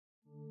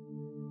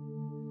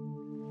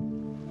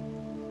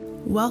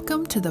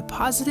Welcome to the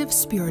Positive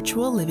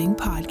Spiritual Living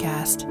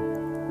Podcast,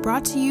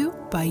 brought to you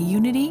by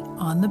Unity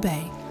on the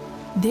Bay.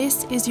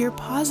 This is your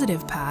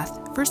positive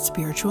path for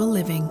spiritual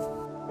living.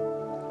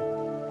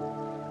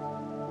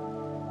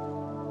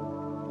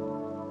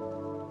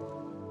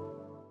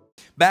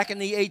 Back in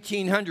the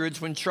 1800s,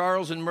 when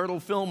Charles and Myrtle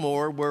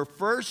Fillmore were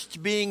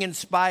first being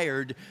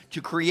inspired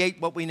to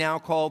create what we now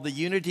call the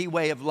Unity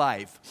way of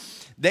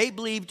life, they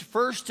believed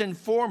first and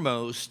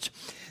foremost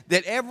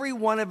that every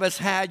one of us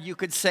had, you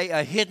could say,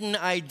 a hidden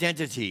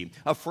identity,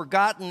 a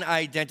forgotten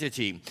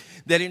identity,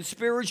 that in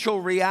spiritual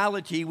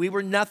reality we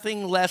were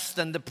nothing less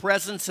than the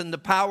presence and the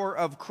power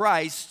of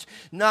Christ,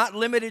 not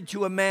limited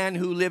to a man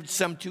who lived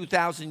some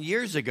 2,000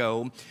 years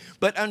ago,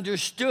 but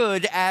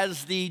understood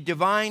as the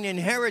divine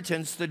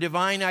inheritance, the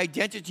divine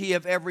identity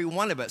of every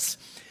one of us.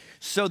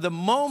 So the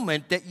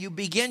moment that you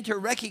begin to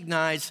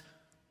recognize,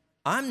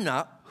 I'm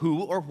not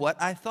who or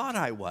what I thought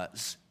I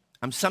was.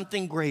 I'm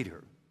something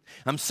greater.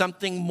 I'm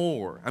something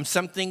more. I'm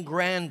something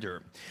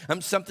grander.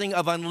 I'm something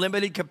of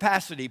unlimited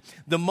capacity.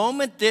 The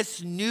moment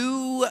this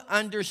new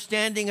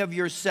understanding of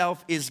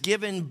yourself is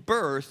given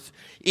birth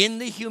in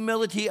the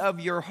humility of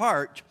your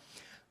heart,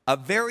 a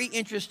very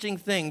interesting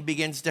thing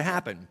begins to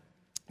happen.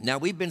 Now,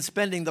 we've been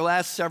spending the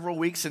last several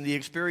weeks in the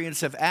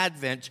experience of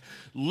Advent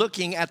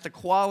looking at the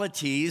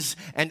qualities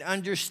and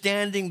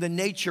understanding the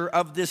nature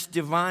of this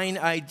divine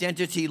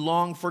identity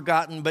long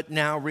forgotten but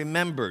now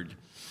remembered.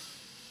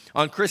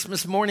 On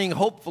Christmas morning,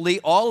 hopefully,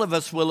 all of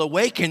us will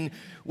awaken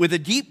with a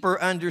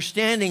deeper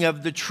understanding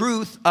of the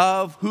truth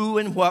of who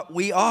and what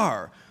we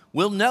are.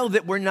 We'll know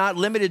that we're not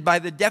limited by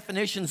the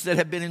definitions that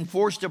have been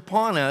enforced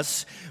upon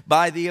us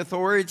by the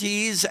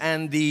authorities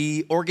and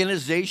the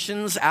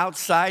organizations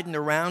outside and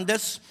around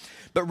us,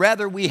 but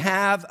rather we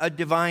have a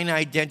divine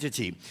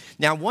identity.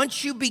 Now,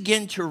 once you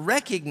begin to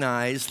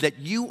recognize that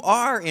you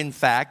are, in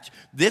fact,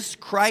 this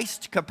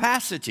Christ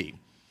capacity,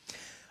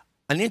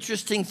 an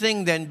interesting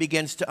thing then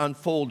begins to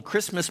unfold.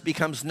 Christmas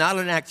becomes not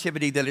an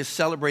activity that is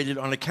celebrated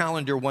on a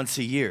calendar once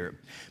a year,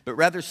 but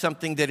rather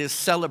something that is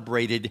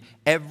celebrated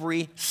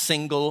every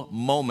single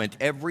moment,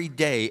 every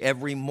day,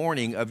 every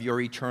morning of your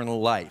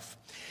eternal life.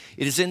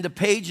 It is in the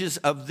pages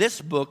of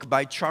this book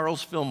by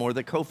Charles Fillmore,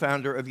 the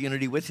co-founder of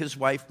Unity with his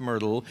wife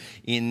Myrtle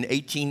in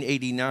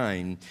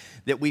 1889,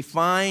 that we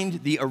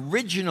find the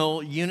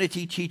original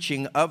Unity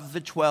teaching of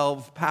the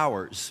 12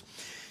 powers.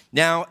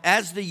 Now,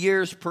 as the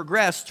years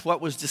progressed, what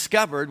was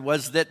discovered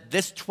was that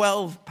this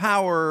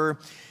 12-power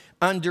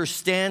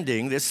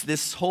understanding,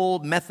 this whole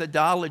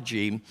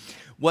methodology,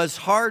 was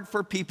hard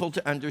for people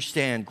to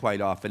understand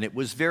quite often. It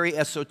was very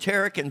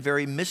esoteric and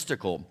very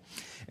mystical.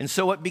 And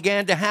so what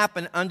began to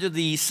happen under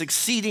the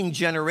succeeding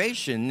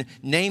generation,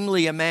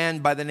 namely a man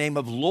by the name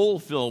of Lowell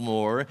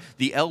Fillmore,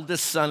 the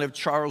eldest son of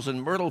Charles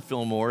and Myrtle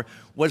Fillmore,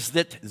 was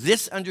that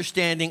this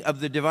understanding of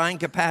the divine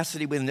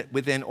capacity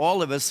within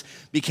all of us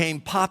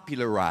became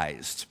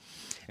popularized.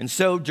 And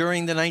so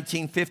during the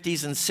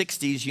 1950s and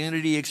 60s,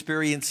 Unity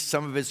experienced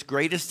some of its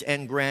greatest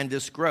and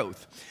grandest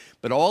growth.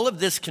 But all of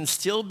this can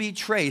still be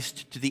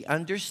traced to the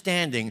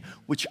understanding,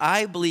 which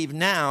I believe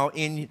now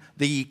in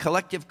the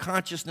collective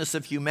consciousness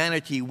of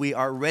humanity we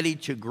are ready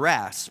to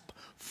grasp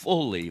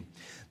fully.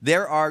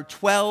 There are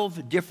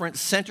 12 different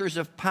centers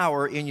of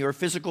power in your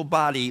physical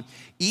body,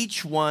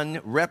 each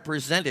one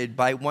represented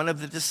by one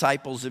of the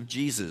disciples of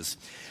Jesus.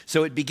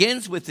 So it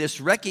begins with this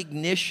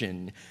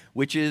recognition,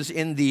 which is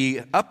in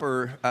the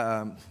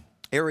upper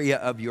area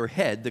of your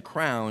head, the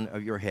crown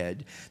of your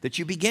head, that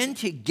you begin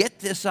to get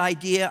this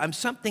idea, I'm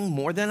something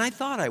more than I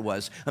thought I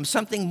was. I'm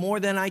something more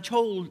than I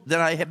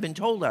have been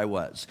told I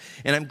was.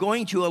 And I'm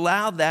going to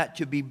allow that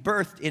to be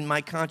birthed in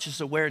my conscious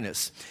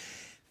awareness.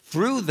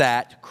 Through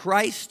that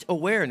Christ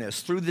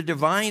awareness, through the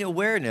divine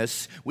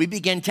awareness, we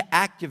begin to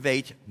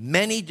activate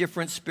many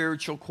different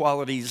spiritual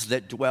qualities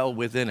that dwell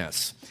within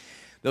us.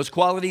 Those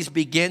qualities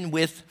begin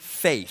with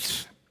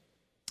faith.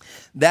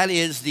 That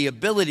is the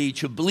ability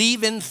to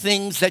believe in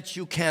things that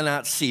you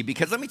cannot see.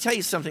 Because let me tell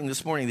you something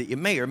this morning that you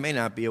may or may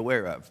not be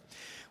aware of.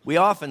 We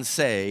often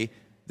say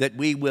that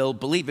we will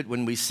believe it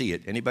when we see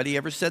it. Anybody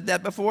ever said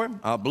that before?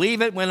 I'll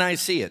believe it when I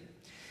see it.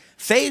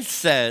 Faith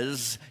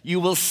says you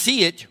will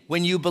see it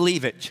when you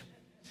believe it.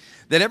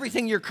 That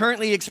everything you're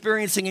currently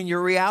experiencing in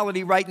your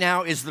reality right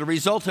now is the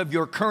result of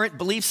your current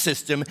belief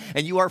system,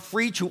 and you are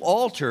free to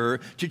alter,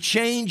 to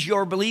change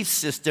your belief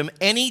system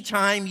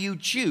anytime you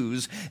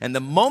choose. And the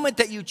moment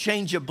that you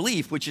change a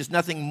belief, which is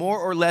nothing more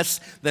or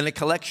less than a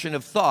collection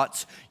of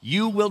thoughts,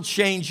 you will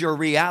change your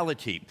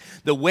reality.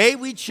 The way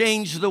we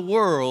change the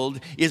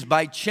world is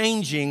by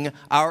changing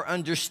our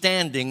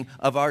understanding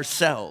of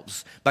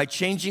ourselves, by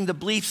changing the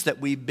beliefs that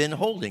we've been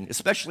holding,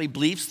 especially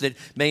beliefs that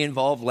may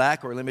involve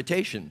lack or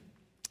limitation.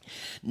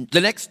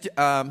 The next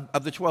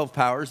of the 12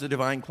 powers, the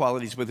divine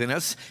qualities within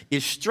us,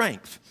 is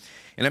strength.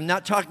 And I'm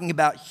not talking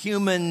about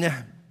human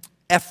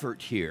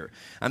effort here.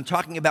 I'm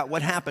talking about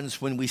what happens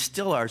when we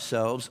still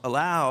ourselves,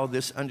 allow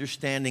this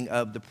understanding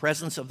of the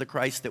presence of the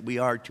Christ that we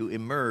are to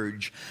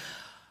emerge.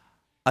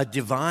 a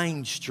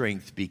divine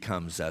strength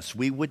becomes us.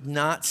 We would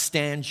not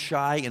stand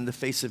shy in the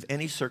face of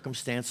any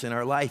circumstance in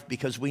our life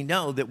because we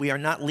know that we are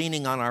not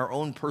leaning on our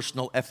own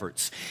personal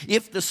efforts.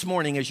 If this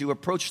morning, as you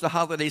approach the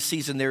holiday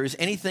season, there is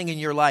anything in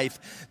your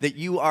life that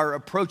you are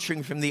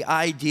approaching from the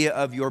idea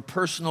of your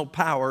personal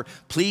power,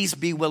 please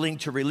be willing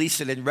to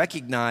release it and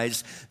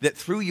recognize that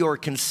through your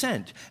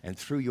consent and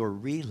through your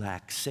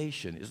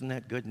relaxation, isn't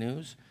that good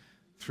news?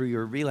 Through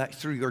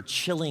your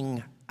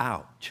chilling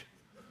out,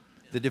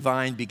 the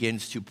divine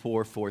begins to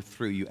pour forth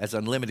through you as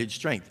unlimited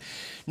strength.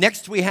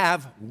 Next, we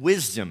have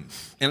wisdom.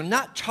 And I'm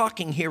not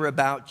talking here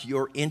about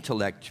your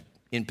intellect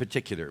in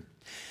particular.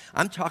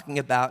 I'm talking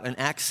about an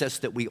access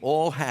that we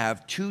all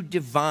have to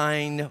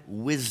divine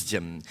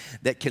wisdom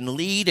that can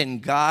lead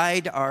and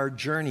guide our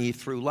journey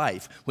through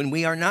life when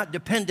we are not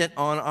dependent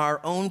on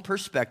our own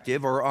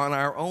perspective or on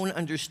our own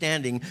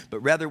understanding, but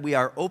rather we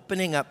are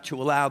opening up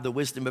to allow the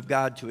wisdom of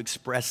God to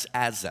express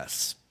as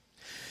us.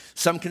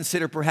 Some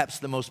consider perhaps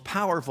the most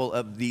powerful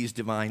of these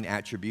divine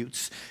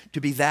attributes to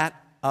be that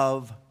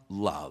of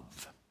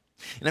love.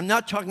 And I'm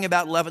not talking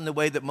about love in the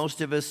way that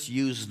most of us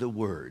use the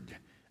word.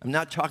 I'm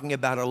not talking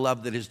about a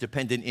love that is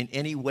dependent in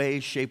any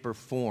way, shape, or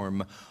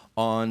form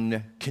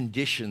on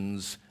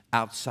conditions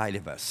outside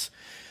of us.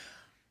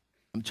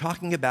 I'm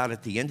talking about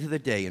at the end of the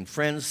day, and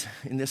friends,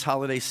 in this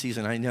holiday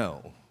season, I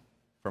know,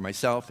 for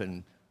myself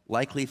and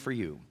likely for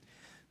you,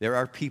 there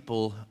are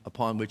people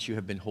upon which you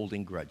have been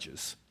holding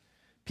grudges.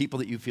 People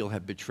that you feel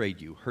have betrayed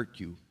you, hurt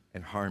you,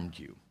 and harmed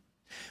you.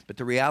 But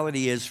the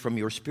reality is, from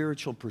your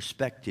spiritual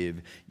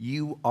perspective,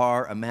 you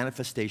are a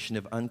manifestation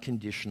of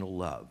unconditional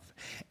love.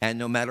 And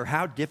no matter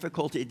how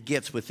difficult it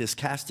gets with this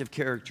cast of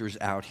characters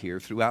out here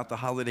throughout the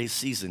holiday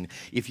season,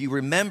 if you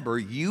remember,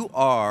 you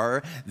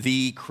are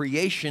the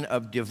creation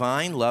of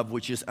divine love,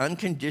 which is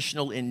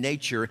unconditional in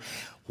nature.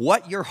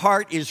 What your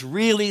heart is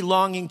really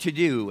longing to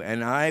do,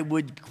 and I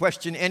would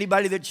question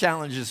anybody that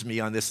challenges me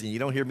on this, and you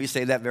don't hear me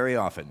say that very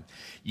often,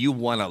 you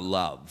want to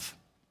love.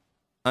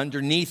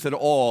 Underneath it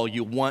all,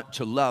 you want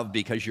to love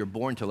because you're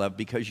born to love,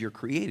 because you're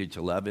created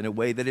to love in a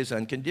way that is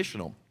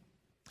unconditional.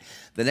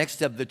 The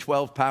next of the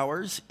 12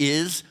 powers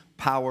is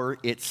power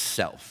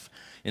itself.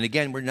 And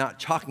again, we're not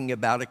talking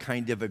about a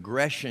kind of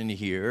aggression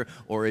here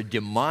or a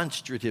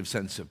demonstrative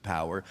sense of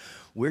power.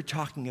 We're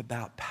talking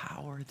about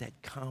power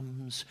that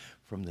comes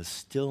from the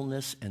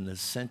stillness and the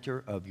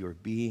center of your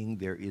being.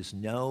 There is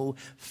no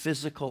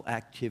physical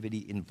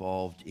activity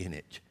involved in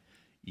it.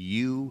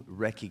 You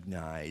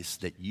recognize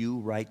that you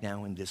right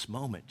now in this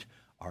moment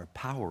are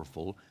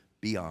powerful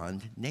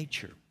beyond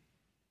nature.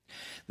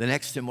 The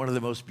next and one of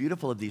the most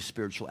beautiful of these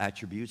spiritual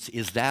attributes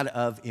is that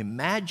of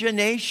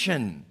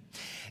imagination.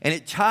 And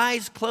it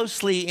ties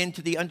closely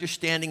into the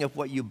understanding of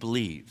what you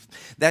believe.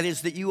 That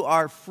is, that you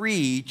are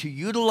free to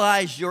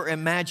utilize your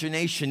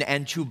imagination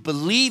and to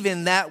believe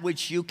in that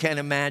which you can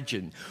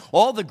imagine.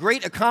 All the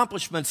great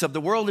accomplishments of the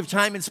world of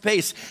time and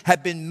space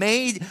have been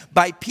made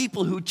by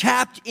people who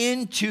tapped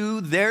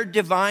into their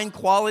divine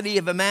quality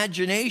of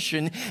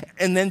imagination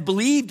and then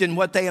believed in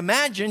what they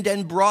imagined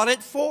and brought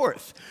it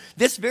forth.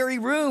 This very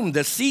room,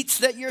 the seats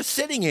that you're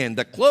sitting in,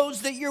 the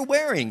clothes that you're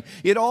wearing,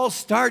 it all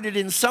started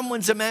in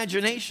someone's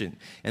imagination.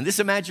 And this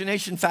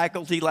imagination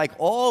faculty, like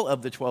all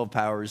of the 12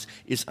 powers,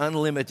 is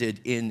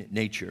unlimited in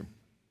nature.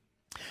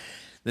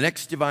 The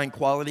next divine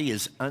quality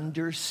is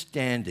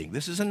understanding.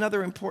 This is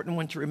another important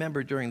one to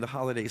remember during the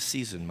holiday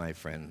season, my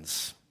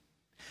friends.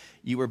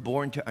 You were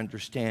born to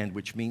understand,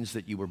 which means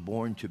that you were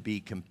born to be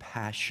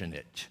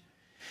compassionate.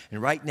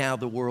 And right now,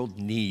 the world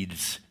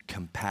needs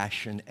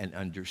compassion and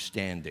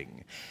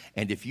understanding.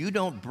 And if you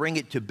don't bring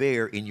it to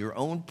bear in your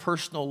own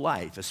personal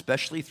life,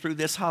 especially through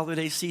this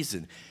holiday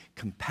season,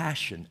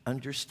 compassion,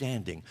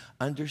 understanding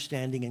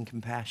and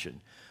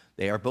compassion,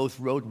 they are both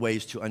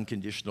roadways to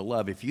unconditional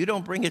love. If you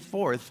don't bring it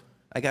forth,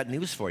 I got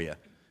news for you.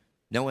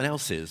 No one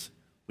else is.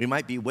 We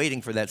might be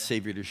waiting for that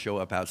Savior to show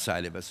up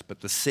outside of us,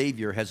 but the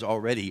Savior has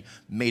already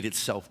made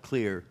itself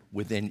clear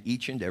within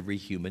each and every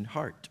human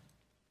heart.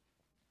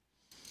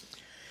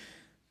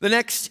 The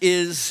next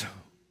is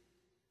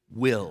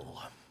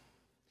will.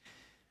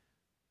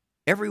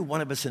 Every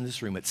one of us in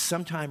this room at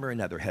some time or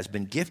another has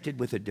been gifted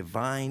with a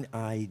divine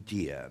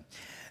idea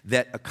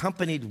that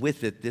accompanied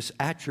with it this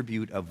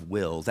attribute of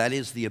will, that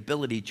is the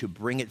ability to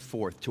bring it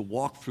forth, to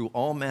walk through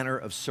all manner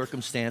of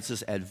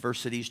circumstances,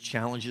 adversities,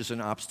 challenges,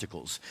 and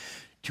obstacles,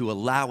 to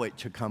allow it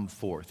to come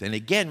forth. And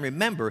again,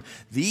 remember,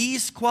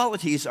 these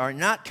qualities are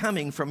not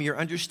coming from your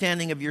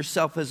understanding of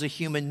yourself as a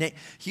human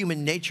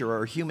nature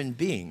or a human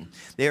being.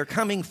 They are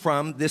coming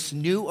from this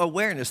new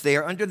awareness. They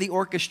are under the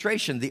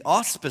orchestration, the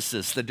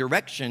auspices, the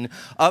direction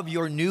of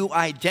your new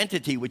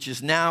identity, which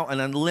is now an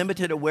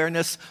unlimited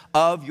awareness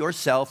of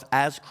yourself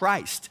as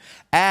Christ,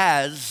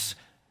 as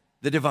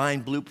the divine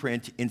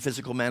blueprint in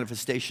physical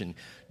manifestation.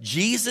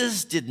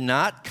 Jesus did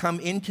not come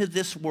into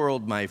this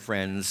world, my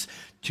friends,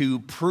 to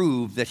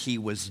prove that he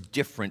was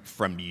different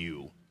from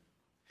you.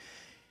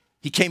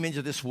 He came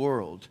into this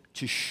world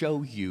to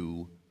show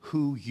you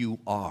who you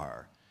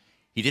are.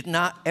 He did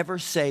not ever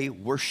say,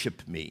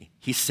 worship me.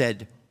 He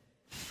said,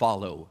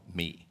 follow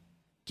me.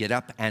 Get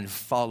up and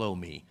follow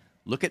me.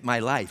 Look at my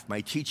life,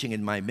 my teaching,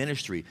 and my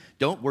ministry.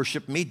 Don't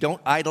worship me.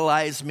 Don't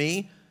idolize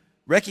me.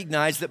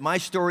 Recognize that my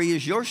story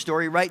is your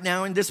story right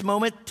now in this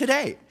moment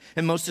today,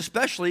 and most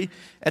especially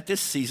at this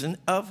season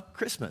of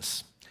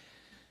Christmas.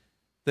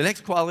 The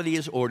next quality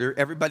is order.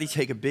 Everybody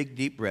take a big,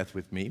 deep breath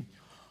with me.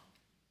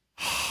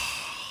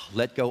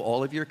 Let go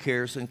all of your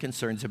cares and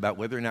concerns about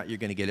whether or not you're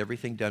going to get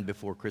everything done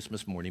before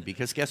Christmas morning,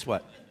 because guess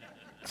what?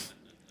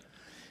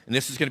 And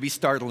this is going to be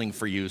startling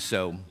for you,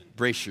 so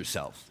brace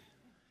yourself.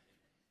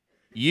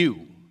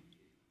 You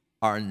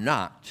are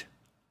not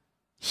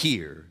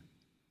here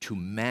to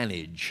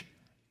manage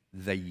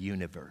the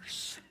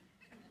universe.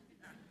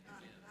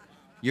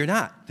 You're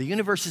not. The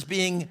universe is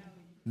being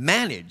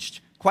managed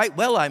quite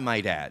well, I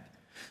might add.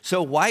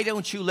 So why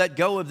don't you let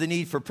go of the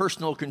need for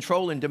personal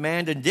control and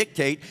demand and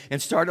dictate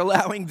and start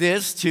allowing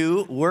this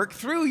to work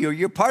through you?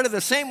 You're part of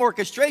the same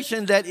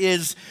orchestration that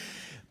is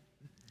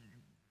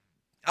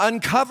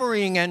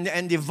uncovering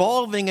and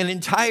evolving an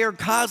entire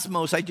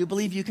cosmos. I do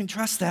believe you can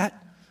trust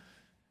that.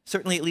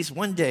 Certainly at least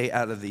one day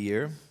out of the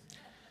year.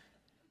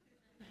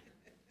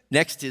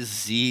 Next is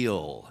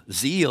zeal.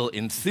 Zeal,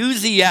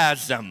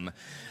 enthusiasm.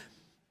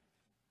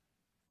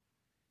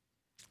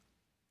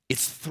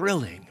 It's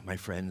thrilling, my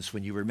friends,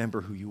 when you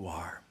remember who you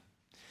are.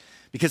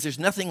 Because there's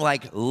nothing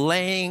like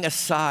laying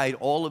aside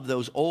all of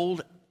those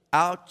old,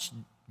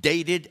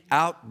 outdated,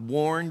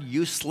 outworn,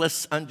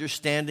 useless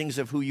understandings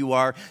of who you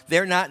are.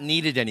 They're not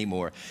needed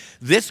anymore.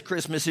 This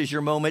Christmas is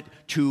your moment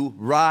to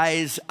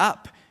rise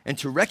up and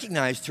to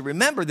recognize, to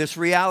remember this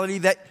reality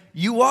that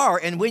you are.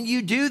 And when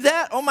you do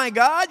that, oh my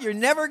God, you're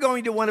never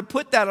going to want to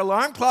put that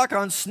alarm clock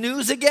on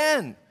snooze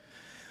again.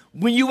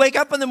 When you wake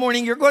up in the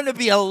morning, you're going to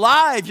be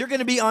alive. You're going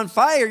to be on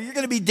fire. You're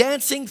going to be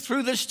dancing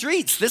through the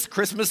streets. This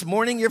Christmas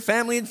morning, your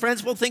family and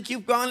friends will think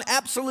you've gone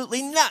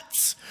absolutely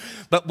nuts.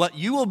 But what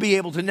you will be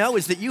able to know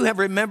is that you have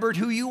remembered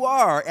who you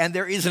are, and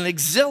there is an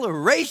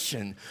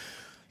exhilaration.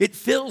 It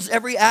fills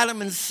every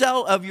atom and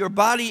cell of your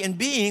body and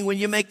being when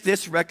you make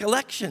this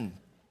recollection.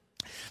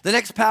 The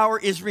next power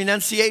is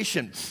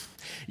renunciation.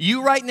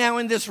 You right now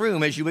in this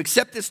room, as you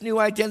accept this new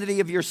identity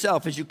of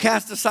yourself, as you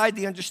cast aside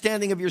the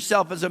understanding of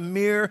yourself as a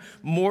mere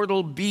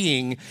mortal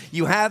being,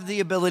 you have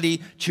the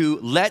ability to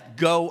let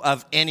go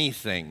of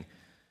anything.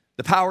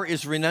 The power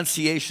is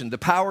renunciation. The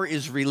power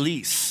is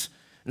release.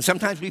 And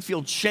sometimes we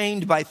feel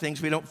chained by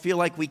things we don't feel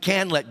like we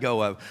can let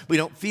go of. We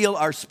don't feel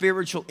our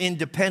spiritual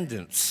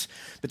independence.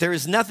 But there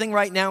is nothing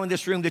right now in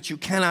this room that you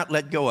cannot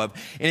let go of.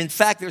 And in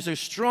fact, there's a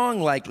strong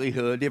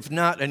likelihood, if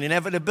not an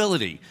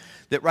inevitability,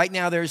 that right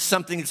now there's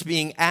something that's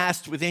being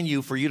asked within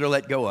you for you to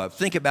let go of.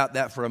 Think about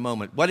that for a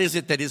moment. What is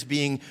it that is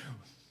being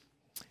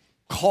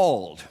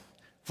called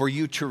for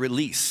you to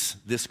release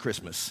this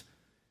Christmas?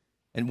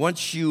 And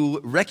once you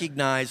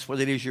recognize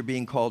what it is you're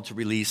being called to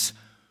release,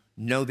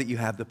 know that you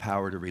have the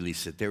power to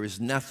release it. There is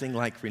nothing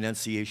like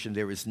renunciation.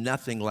 There is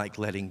nothing like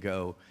letting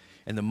go.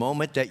 And the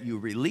moment that you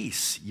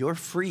release, you're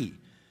free.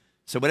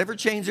 So whatever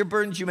chains or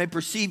burdens you may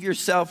perceive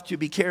yourself to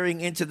be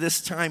carrying into this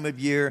time of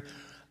year,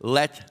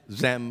 let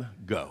them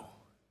go.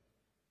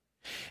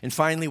 And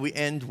finally, we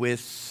end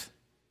with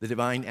the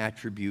divine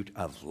attribute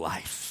of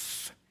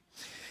life.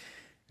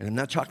 And I'm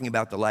not talking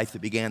about the life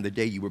that began the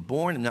day you were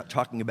born. I'm not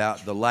talking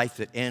about the life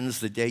that ends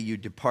the day you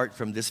depart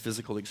from this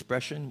physical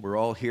expression. We're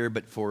all here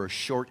but for a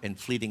short and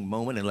fleeting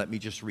moment, and let me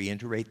just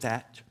reiterate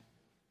that.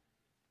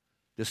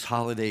 This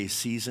holiday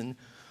season,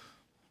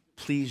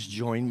 please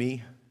join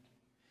me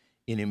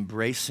in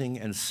embracing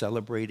and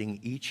celebrating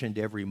each and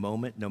every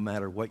moment, no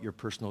matter what your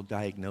personal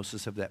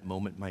diagnosis of that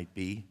moment might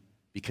be,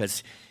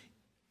 because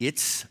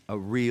it's a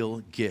real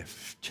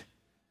gift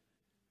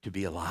to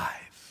be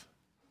alive.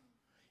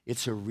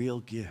 It's a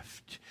real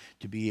gift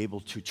to be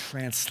able to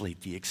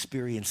translate the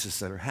experiences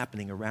that are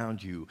happening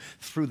around you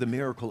through the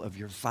miracle of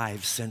your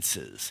five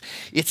senses.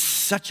 It's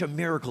such a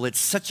miracle. It's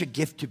such a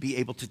gift to be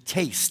able to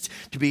taste,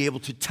 to be able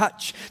to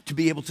touch, to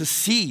be able to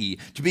see,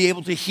 to be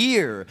able to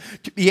hear,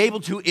 to be able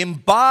to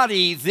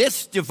embody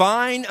this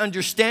divine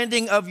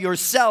understanding of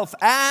yourself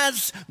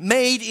as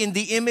made in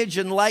the image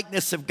and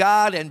likeness of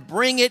God and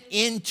bring it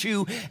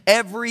into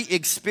every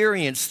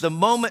experience. The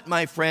moment,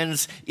 my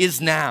friends, is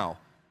now.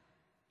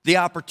 The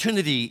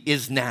opportunity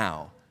is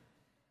now.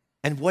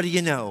 And what do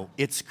you know?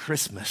 It's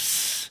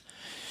Christmas.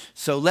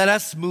 So let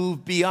us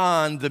move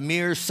beyond the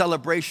mere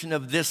celebration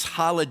of this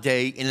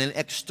holiday in an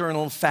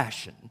external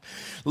fashion.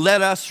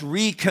 Let us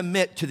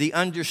recommit to the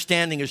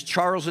understanding, as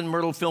Charles and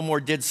Myrtle Fillmore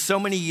did so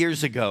many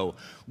years ago,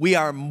 we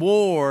are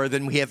more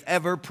than we have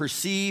ever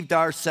perceived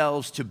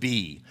ourselves to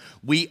be.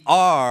 We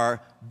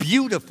are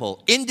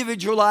beautiful,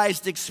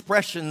 individualized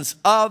expressions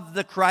of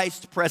the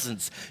Christ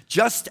presence,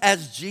 just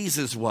as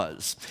Jesus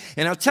was.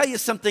 And I'll tell you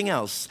something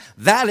else.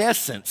 That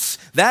essence,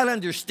 that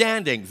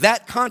understanding,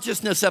 that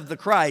consciousness of the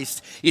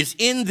Christ is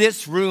in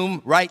this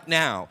room right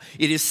now.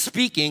 It is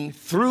speaking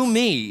through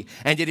me,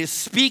 and it is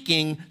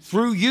speaking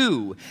through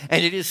you,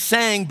 and it is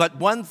saying but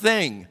one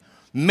thing: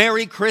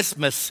 Merry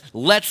Christmas.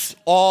 Let's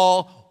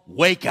all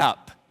wake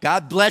up.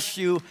 God bless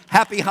you.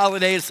 Happy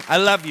holidays. I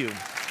love you.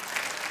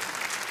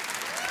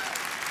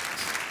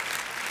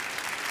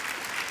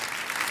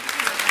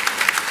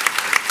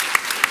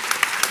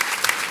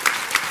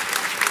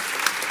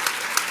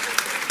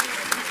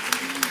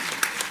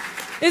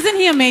 Isn't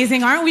he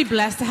amazing? Aren't we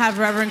blessed to have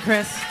Reverend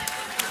Chris?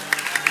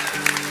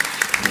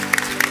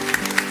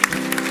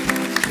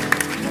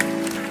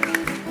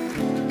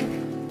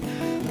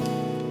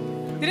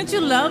 Didn't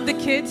you love the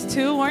kids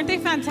too? Weren't they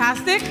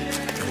fantastic?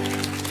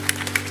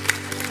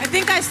 I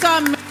think I saw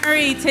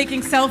Mary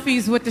taking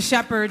selfies with the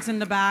shepherds in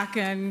the back,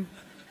 and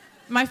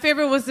my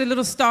favorite was the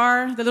little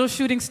star, the little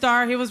shooting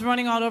star. He was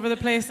running all over the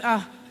place.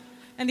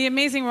 And the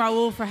amazing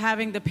Raul for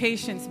having the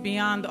patience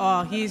beyond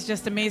all. He's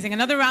just amazing.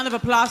 Another round of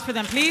applause for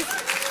them, please.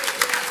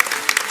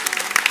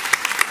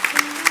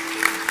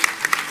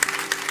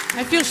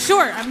 I feel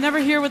short. I'm never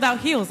here without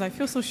heels. I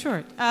feel so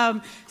short.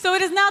 So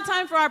it is now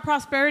time for our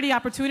prosperity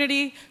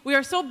opportunity. We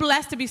are so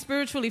blessed to be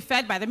spiritually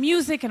fed by the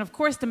music and, of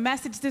course, the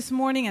message this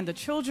morning and the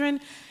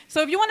children.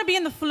 So if you want to be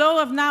in the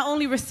flow of not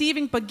only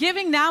receiving but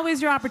giving, now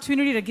is your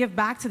opportunity to give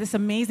back to this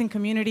amazing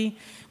community.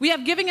 We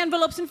have giving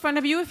envelopes in front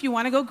of you. If you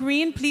want to go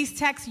green, please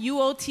text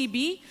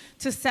UOTB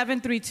to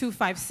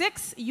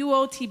 73256,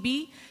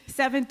 UOTB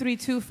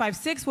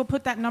 73256. We'll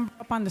put that number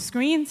up on the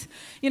screens.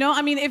 You know,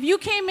 I mean, if you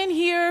came in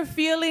here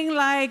feeling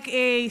like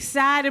a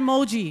sad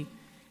emoji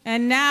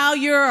and now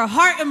you're a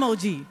heart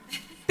emoji,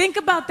 think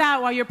about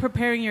that while you're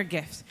preparing your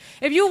gift.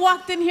 If you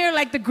walked in here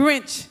like the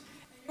Grinch,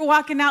 you're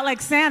walking out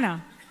like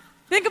Santa,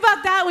 think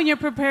about that when you're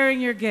preparing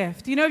your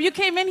gift. You know, if you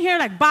came in here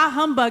like bah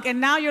humbug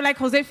and now you're like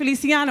Jose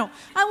Feliciano,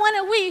 I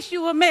want to wish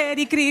you a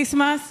Merry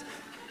Christmas.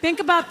 Think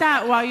about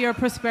that while you're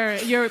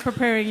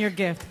preparing your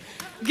gift.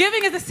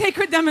 Giving is a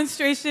sacred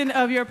demonstration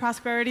of your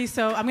prosperity,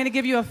 so I'm going to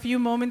give you a few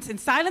moments in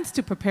silence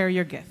to prepare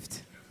your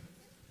gift.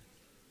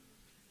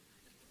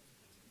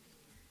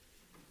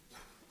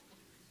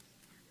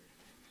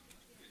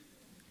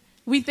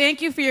 We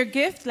thank you for your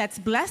gift. Let's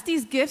bless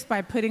these gifts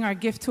by putting our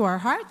gift to our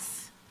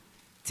hearts.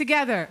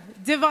 Together,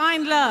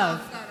 divine love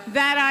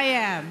that I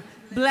am,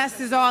 blessed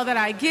is all that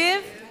I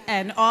give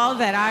and all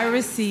that I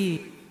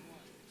receive.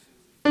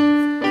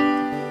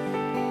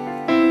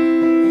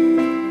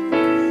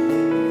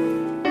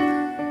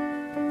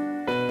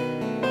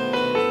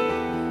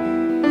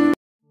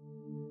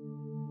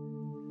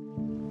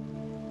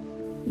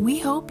 We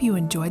hope you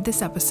enjoyed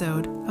this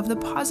episode of the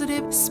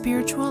Positive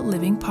Spiritual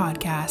Living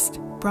Podcast,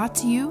 brought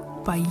to you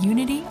by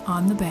Unity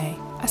on the Bay,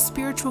 a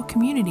spiritual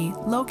community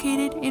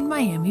located in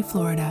Miami,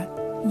 Florida.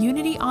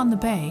 Unity on the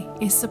Bay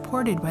is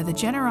supported by the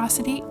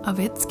generosity of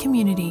its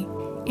community.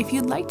 If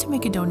you'd like to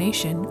make a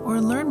donation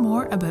or learn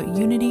more about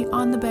Unity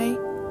on the Bay,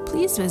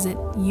 please visit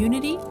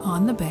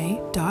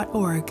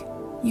unityonthebay.org.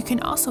 You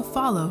can also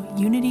follow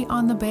Unity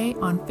on the Bay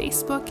on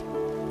Facebook,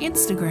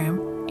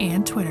 Instagram,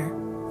 and Twitter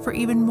for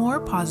even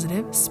more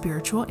positive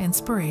spiritual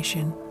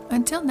inspiration.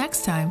 Until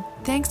next time,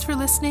 thanks for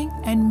listening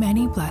and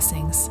many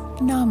blessings.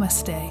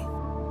 Namaste.